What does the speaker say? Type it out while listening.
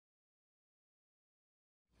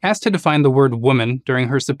Asked to define the word woman during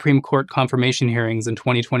her Supreme Court confirmation hearings in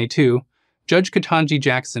 2022, Judge Ketanji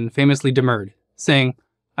Jackson famously demurred, saying,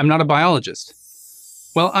 "I'm not a biologist."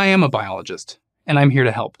 Well, I am a biologist, and I'm here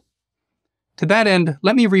to help. To that end,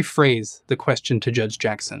 let me rephrase the question to Judge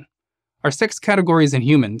Jackson. Are sex categories in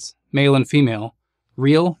humans, male and female,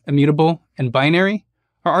 real, immutable, and binary,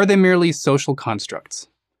 or are they merely social constructs?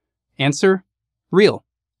 Answer: real.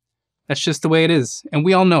 That's just the way it is, and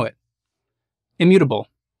we all know it. Immutable.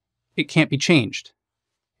 It can't be changed.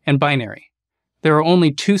 And binary. There are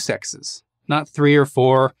only two sexes, not 3 or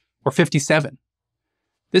 4 or 57.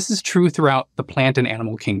 This is true throughout the plant and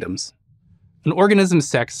animal kingdoms. An organism's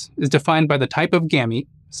sex is defined by the type of gamete,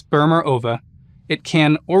 sperm or ova, it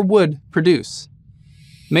can or would produce.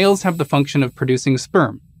 Males have the function of producing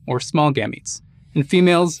sperm, or small gametes, and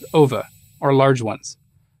females ova, or large ones.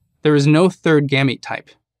 There is no third gamete type.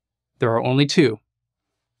 There are only two.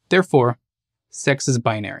 Therefore, sex is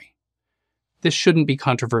binary. This shouldn't be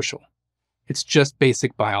controversial. It's just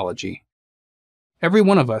basic biology. Every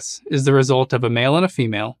one of us is the result of a male and a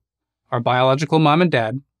female, our biological mom and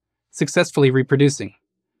dad, successfully reproducing.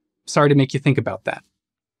 Sorry to make you think about that.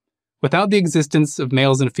 Without the existence of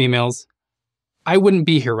males and females, I wouldn't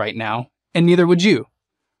be here right now, and neither would you.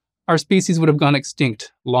 Our species would have gone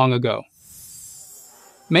extinct long ago.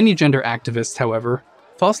 Many gender activists, however,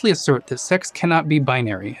 falsely assert that sex cannot be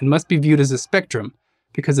binary and must be viewed as a spectrum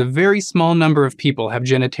because a very small number of people have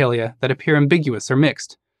genitalia that appear ambiguous or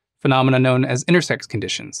mixed, phenomena known as intersex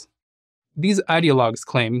conditions. These ideologues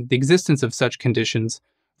claim the existence of such conditions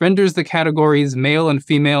renders the categories male and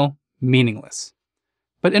female meaningless.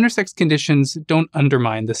 But intersex conditions don't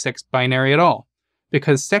undermine the sex binary at all,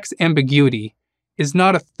 because sex ambiguity is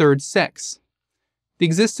not a third sex. The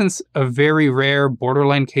existence of very rare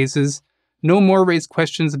borderline cases no more raise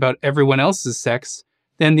questions about everyone else's sex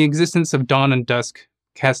than the existence of dawn and dusk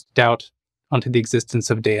cast doubt onto the existence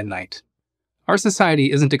of day and night. Our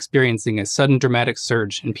society isn't experiencing a sudden dramatic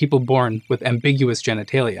surge in people born with ambiguous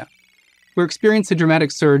genitalia. We're experiencing a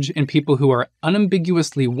dramatic surge in people who are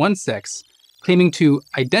unambiguously one sex, claiming to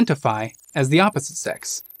identify as the opposite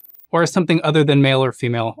sex, or as something other than male or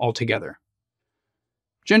female altogether.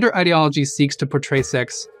 Gender ideology seeks to portray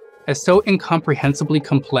sex as so incomprehensibly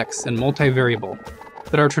complex and multivariable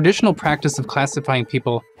that our traditional practice of classifying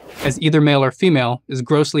people as either male or female is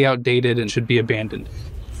grossly outdated and should be abandoned,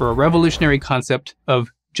 for a revolutionary concept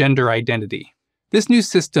of gender identity. This new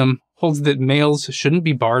system holds that males shouldn't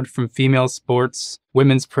be barred from female sports,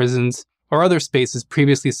 women's prisons, or other spaces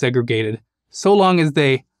previously segregated, so long as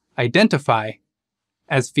they identify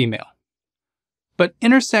as female. But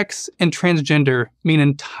intersex and transgender mean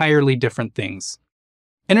entirely different things.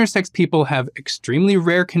 Intersex people have extremely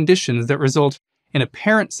rare conditions that result in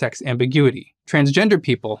apparent sex ambiguity. Transgender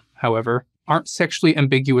people, however, aren't sexually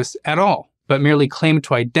ambiguous at all, but merely claim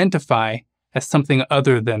to identify as something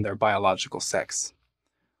other than their biological sex.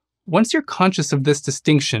 Once you're conscious of this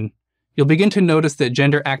distinction, you'll begin to notice that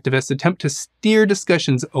gender activists attempt to steer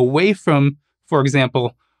discussions away from, for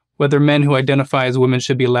example, whether men who identify as women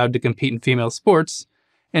should be allowed to compete in female sports,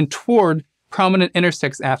 and toward prominent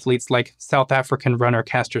intersex athletes like South African runner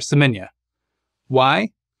Caster Semenya.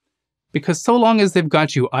 Why? Because so long as they've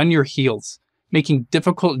got you on your heels, making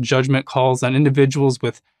difficult judgment calls on individuals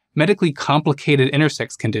with medically complicated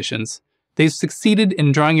intersex conditions, they've succeeded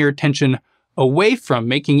in drawing your attention away from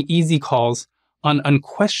making easy calls on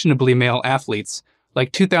unquestionably male athletes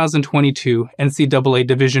like 2022 NCAA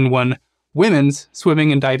Division I women's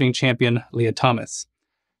swimming and diving champion Leah Thomas.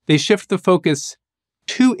 They shift the focus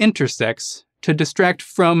to intersex to distract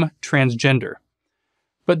from transgender.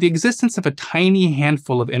 But the existence of a tiny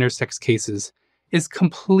handful of intersex cases is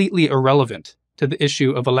completely irrelevant to the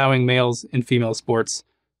issue of allowing males in female sports,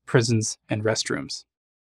 prisons, and restrooms.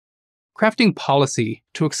 Crafting policy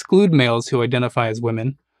to exclude males who identify as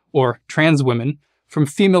women, or trans women, from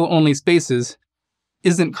female-only spaces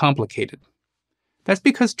isn't complicated. That's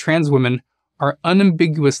because trans women are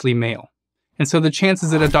unambiguously male, and so the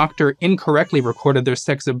chances that a doctor incorrectly recorded their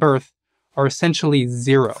sex at birth are essentially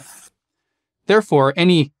zero. Therefore,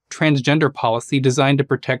 any transgender policy designed to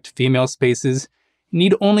protect female spaces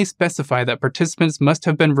need only specify that participants must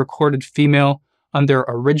have been recorded female on their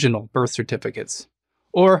original birth certificates.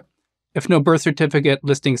 Or, if no birth certificate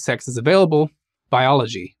listing sex is available,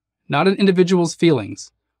 biology, not an individual's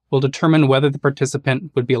feelings, will determine whether the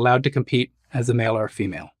participant would be allowed to compete as a male or a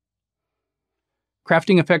female.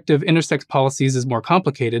 Crafting effective intersex policies is more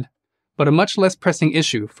complicated, but a much less pressing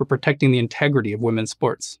issue for protecting the integrity of women's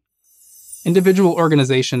sports. Individual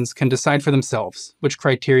organizations can decide for themselves which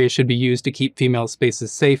criteria should be used to keep female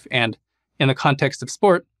spaces safe and, in the context of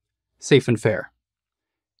sport, safe and fair.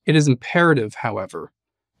 It is imperative, however,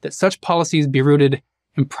 that such policies be rooted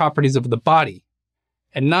in properties of the body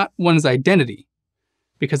and not one's identity,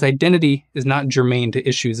 because identity is not germane to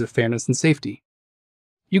issues of fairness and safety.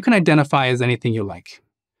 You can identify as anything you like,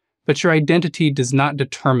 but your identity does not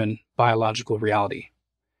determine biological reality.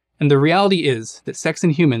 And the reality is that sex in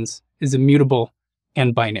humans is immutable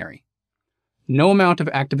and binary. No amount of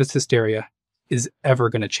activist hysteria is ever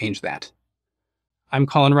going to change that. I'm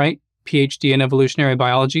Colin Wright, Ph.D. in Evolutionary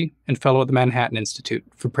Biology and Fellow at the Manhattan Institute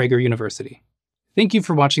for Prager University. Thank you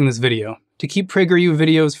for watching this video. To keep PragerU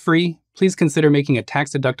videos free, please consider making a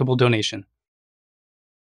tax-deductible donation.